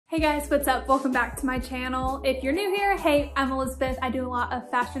Hey guys, what's up? Welcome back to my channel. If you're new here, hey, I'm Elizabeth. I do a lot of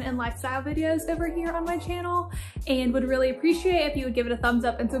fashion and lifestyle videos over here on my channel and would really appreciate if you would give it a thumbs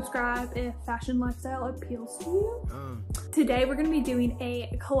up and subscribe if fashion lifestyle appeals to you. Today we're gonna be doing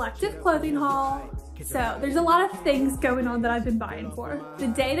a collective clothing haul. So there's a lot of things going on that I've been buying for. The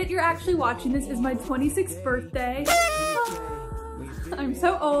day that you're actually watching this is my 26th birthday. I'm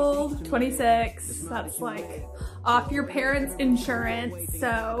so old, 26. That's like off your parents' insurance.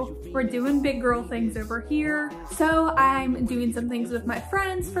 So we're doing big girl things over here. So I'm doing some things with my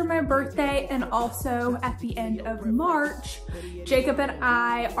friends for my birthday, and also at the end of March, Jacob and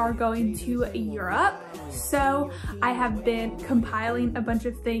I are going to Europe. So I have been compiling a bunch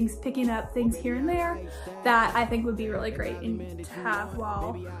of things, picking up things here and there that I think would be really great to have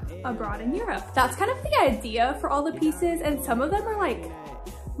while abroad in Europe. That's kind of the idea for all the pieces, and some of them are like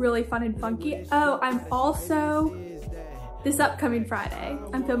really fun and funky. Oh, I'm also, this upcoming Friday,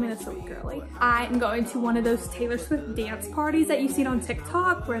 I'm filming this with GIRLY. I'm going to one of those Taylor Swift dance parties that you've seen on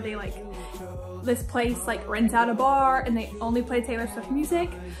TikTok where they like, this place like rents out a bar and they only play Taylor Swift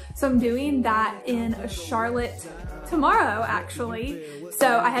music. So I'm doing that in Charlotte tomorrow actually.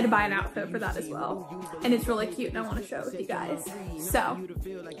 So I had to buy an outfit for that as well. And it's really cute and I want to show it with you guys. So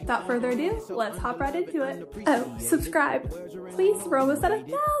without further ado, let's hop right into it. Oh, subscribe. Please, we're almost at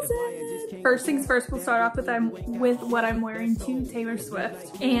 1,000. First things first, we'll start off with what I'm wearing to Taylor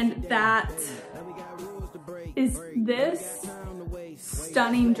Swift. And that is this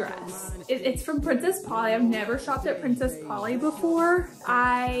stunning dress. It's from Princess Polly. I've never shopped at Princess Polly before.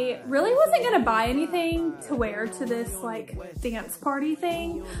 I really wasn't gonna buy anything to wear to this like dance party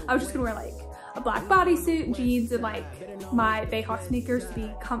thing. I was just gonna wear like a black bodysuit, jeans, and like my Bayhawk sneakers to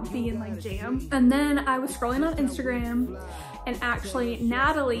be comfy and like jam. And then I was scrolling on Instagram and actually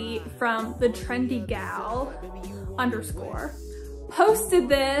Natalie from the Trendy Gal _ posted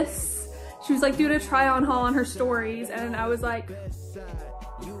this. She was like doing a try on haul on her stories and I was like,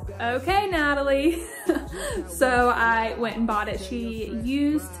 okay, Natalie. So I went and bought it. She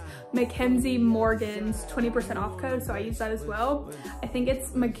used Mackenzie Morgan's 20% off code, so I used that as well. I think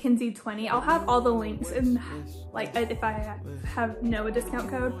it's Mackenzie 20. I'll have all the links and like if I have no discount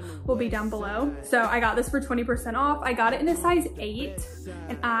code will be down below. So I got this for 20% off. I got it in a size 8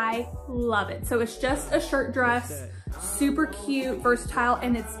 and I love it. So it's just a shirt dress, super cute, versatile,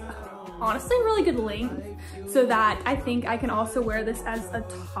 and it's honestly really good length, so that I think I can also wear this as a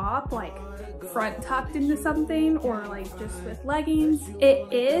top, like front tucked into something, or like just with leggings.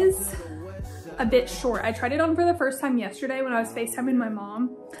 It is a bit short. I tried it on for the first time yesterday when I was FaceTiming my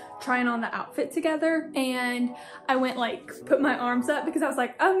mom, trying on the outfit together, and I went like put my arms up because I was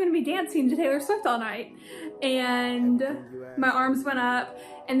like, oh, I'm gonna be dancing to Taylor Swift all night, and my arms went up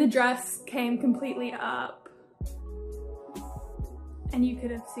and the dress came completely up and you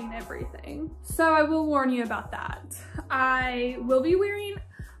could have seen everything. So I will warn you about that. I will be wearing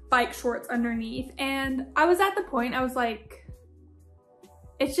bike shorts underneath, and I was at the point, I was like,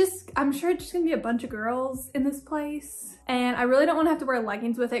 it's just, I'm sure it's just gonna be a bunch of girls in this place, and I really don't wanna have to wear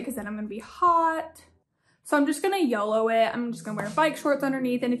leggings with it because then I'm gonna be hot. So I'm just gonna YOLO it. I'm just gonna wear bike shorts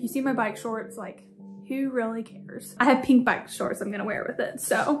underneath, and if you see my bike shorts, like, who really cares? I have pink bike shorts I'm gonna wear with it,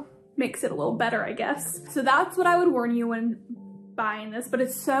 so makes it a little better, I guess. So that's what I would warn you when buying this, but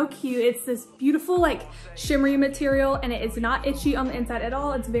it's so cute. It's this beautiful like shimmery material and it is not itchy on the inside at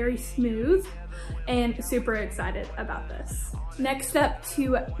all. It's very smooth and super excited about this. Next up,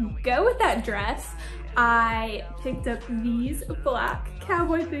 to go with that dress, I picked up these black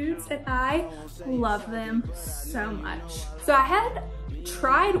cowboy boots and I love them so much. So I had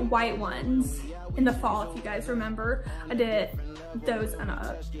tried white ones in the fall, if you guys remember. I did those in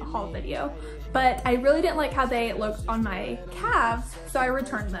a haul video, but I really didn't like how they looked on my calves, so I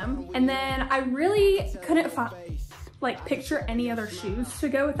returned them. And then I really couldn't find, like, picture any other shoes to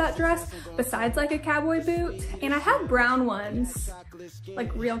go with that dress besides like a cowboy boot. And I have brown ones,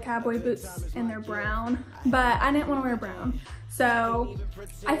 like real cowboy boots, and they're brown, but I didn't want to wear brown. So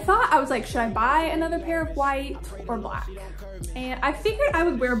I thought, I was like, should I buy another pair of white or black? And I figured I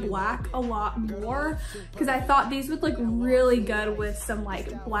would wear black a lot more because I thought these would look really good with some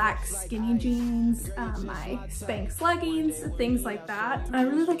like black skinny jeans, my Spanx leggings, things like that. And I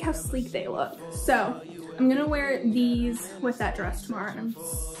really like how sleek they look. So I'm gonna wear these with that dress tomorrow and I'm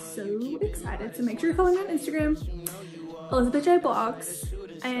so excited. So make sure you're following me on Instagram, Elizabeth J Blogs,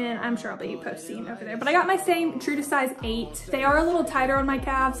 and I'm sure I'll be posting over there. But I got my same true to size 8. They are a little tighter on my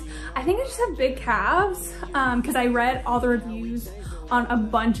calves. I think I just have big calves because I read all the reviews on a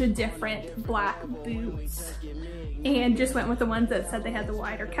bunch of different black boots and just went with the ones that said they had the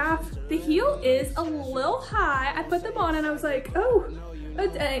wider calf. The heel is a little high. I put them on and I was like, oh, a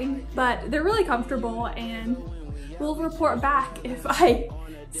dang, but they're really comfortable, and we'll report back if I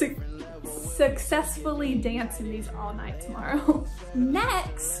successfully dance in these all night tomorrow.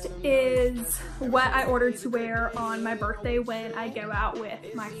 Next is what I ordered to wear on my birthday when I go out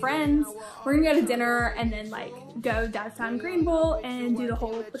with my friends. We're gonna go to dinner and then like go downtown Greenville and do the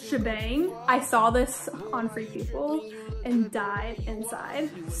whole shebang. I saw this on Free People and died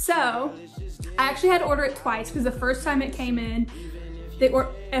inside. So I actually had to order it twice because the first time it came in, it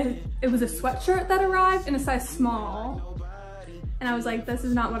was a sweatshirt that arrived in a size small. And I was like, this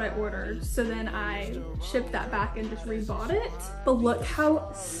is not what I ordered. So then I shipped that back and just rebought it. But look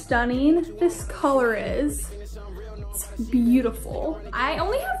how stunning this color is. It's beautiful. I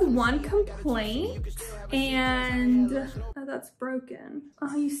only have one complaint, and oh, that's broken.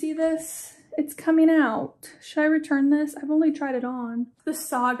 Oh, you see this? It's coming out. Should I return this? I've only tried it on. The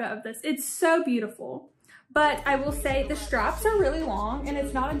saga of this, it's so beautiful. But I will say the straps are really long and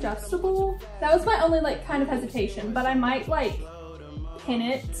it's not adjustable. That was my only like kind of hesitation, but I might like pin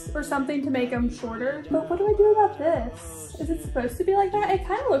it or something to make them shorter. But what do I do about this? Is it supposed to be like that? It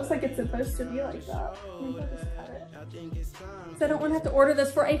kind of looks like it's supposed to be like that. Maybe I'll just cut it. So I don't want to have to order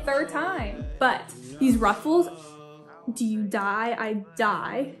this for a third time. But these ruffles, do you die? I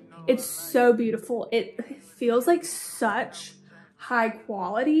die. It's so beautiful. It feels like such high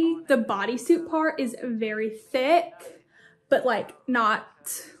quality. The bodysuit part is very thick, but like not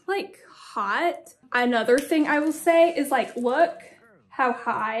like hot. Another thing I will say is like, look how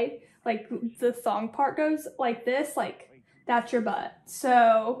high like the thong part goes, like this, like that's your butt.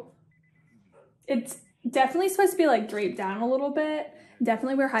 So it's definitely supposed to be like draped down a little bit.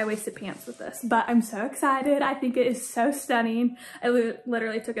 Definitely wear high-waisted pants with this, but I'm so excited. I think it is so stunning. I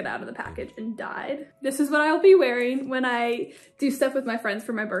literally took it out of the package and died. This is what I'll be wearing when I do stuff with my friends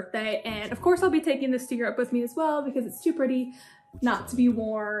for my birthday. And of course I'll be taking this to Europe with me as well because it's too pretty not to be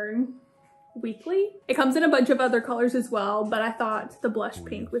worn weekly. It comes in a bunch of other colors as well, but I thought the blush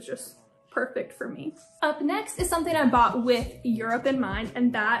pink was just perfect for me. Up next is something I bought with Europe in mind,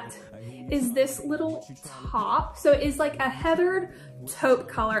 and that is this little top. So it is like a heathered taupe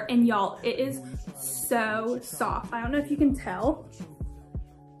color, and y'all, it is so soft. I don't know if you can tell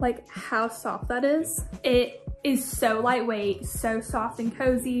like how soft that is. It is so lightweight, so soft and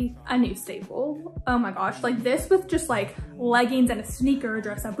cozy, a new staple. Oh my gosh, like this with just like leggings and a sneaker,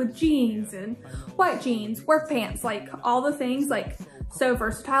 dress up with jeans and white jeans, work pants, like all the things, like so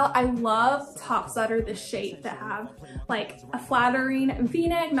versatile. I love tops that are this shape that have like a flattering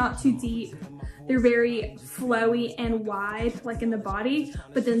V-neck, not too deep. They're very flowy and wide, like in the body,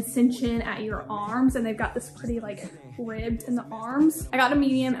 but then cinch in at your arms, and they've got this pretty like ribbed in the arms. I got a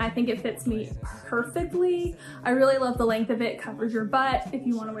medium and I think it fits me perfectly. I really love the length of it. Covers your butt if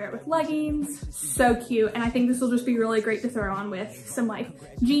you want to wear it with leggings. So cute, and I think this will just be really great to throw on with some like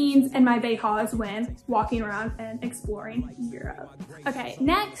jeans and my Behas when walking around and exploring Europe. Okay,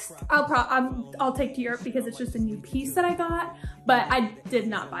 next I'll take to Europe because it's just a new piece that I got, but I did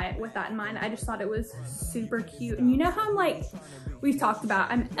not buy it with that in mind. I just thought it was super cute. And you know how I'm like, we've talked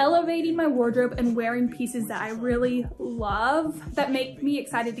about, I'm elevating my wardrobe and wearing pieces that I really love that make me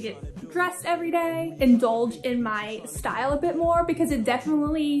excited to get dressed every day, indulge in my style a bit more, because it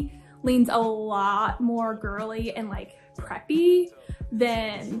definitely leans a lot more girly and like preppy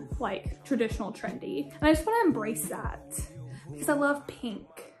than like traditional trendy. And I just want to embrace that because I love pink.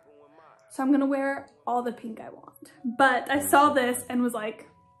 So I'm gonna wear all the pink I want. But I saw this and was like,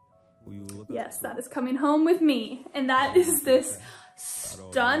 yes, that is coming home with me. And that is this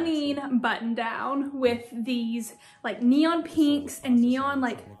stunning button down with these like neon pinks and neon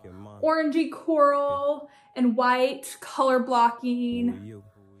like orangey coral and white color blocking.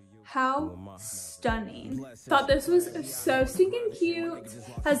 How stunning. Thought this was so stinking cute.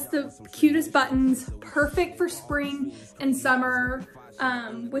 Has the cutest buttons, perfect for spring and summer.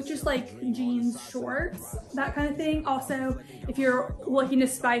 With just like jeans, shorts, that kind of thing. Also, if you're looking to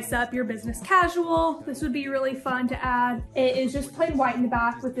spice up your business casual, this would be really fun to add. It is just plain white in the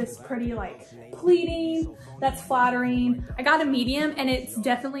back with this pretty like pleating that's flattering. I got a medium and it's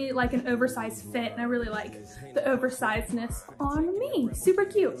definitely like an oversized fit, and I really like the oversizedness on me. Super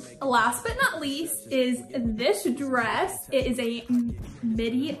cute. Last but not least is this dress. It is a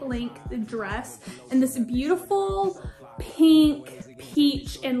midi length dress and this beautiful pink,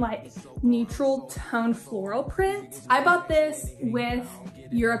 peach, and like neutral tone floral print. I bought this with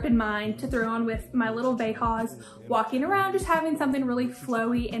Europe in mind to throw on with my little Behas, walking around just having something really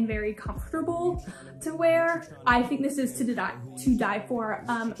flowy and very comfortable to wear. I think this is to die for.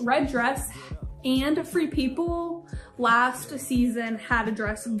 Red Dress and Free People last season had a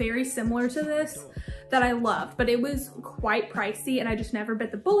dress very similar to this that I loved, but it was quite pricey and I just never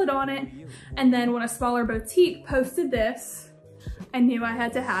bit the bullet on it. And then when a smaller boutique posted this, I knew I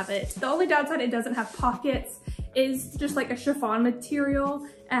had to have it. The only downside, it doesn't have pockets. Is just like a chiffon material.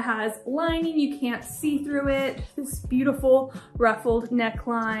 It has lining, you can't see through it. This beautiful ruffled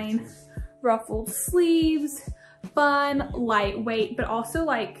neckline, ruffled sleeves, fun, lightweight, but also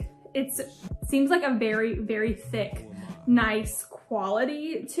like it seems like a very, very thick, nice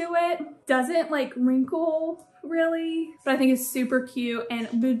quality to it. Doesn't like wrinkle really, but I think it's super cute and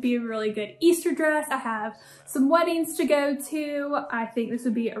would be a really good Easter dress. I have some weddings to go to. I think this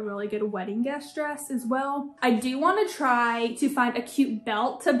would be a really good wedding guest dress as well. I do want to try to find a cute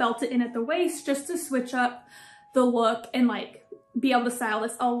belt to belt it in at the waist just to switch up the look and like be able to style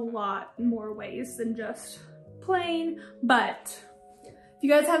this a lot more ways than just plain. But if you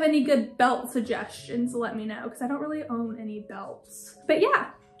guys have any good belt suggestions, let me know because I don't really own any belts. But yeah,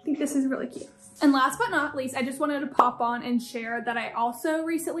 I think this is really cute. And last but not least, I just wanted to pop on and share that I also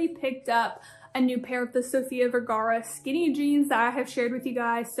recently picked up a new pair of the Sofia Vergara skinny jeans that I have shared with you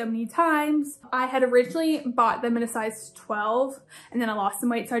guys so many times. I had originally bought them in a size 12 and then I lost some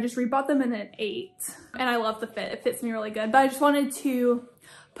weight, so I just rebought them in an 8. And I love the fit, it fits me really good. But I just wanted to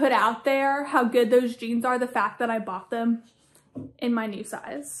put out there how good those jeans are, the fact that I bought them in my new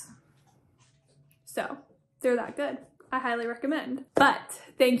size. So they're that good. I highly recommend. But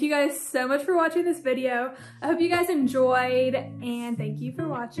thank you guys so much for watching this video. I hope you guys enjoyed and thank you for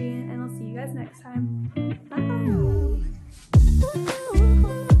watching and I'll see you guys next time.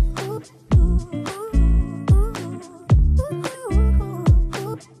 Bye.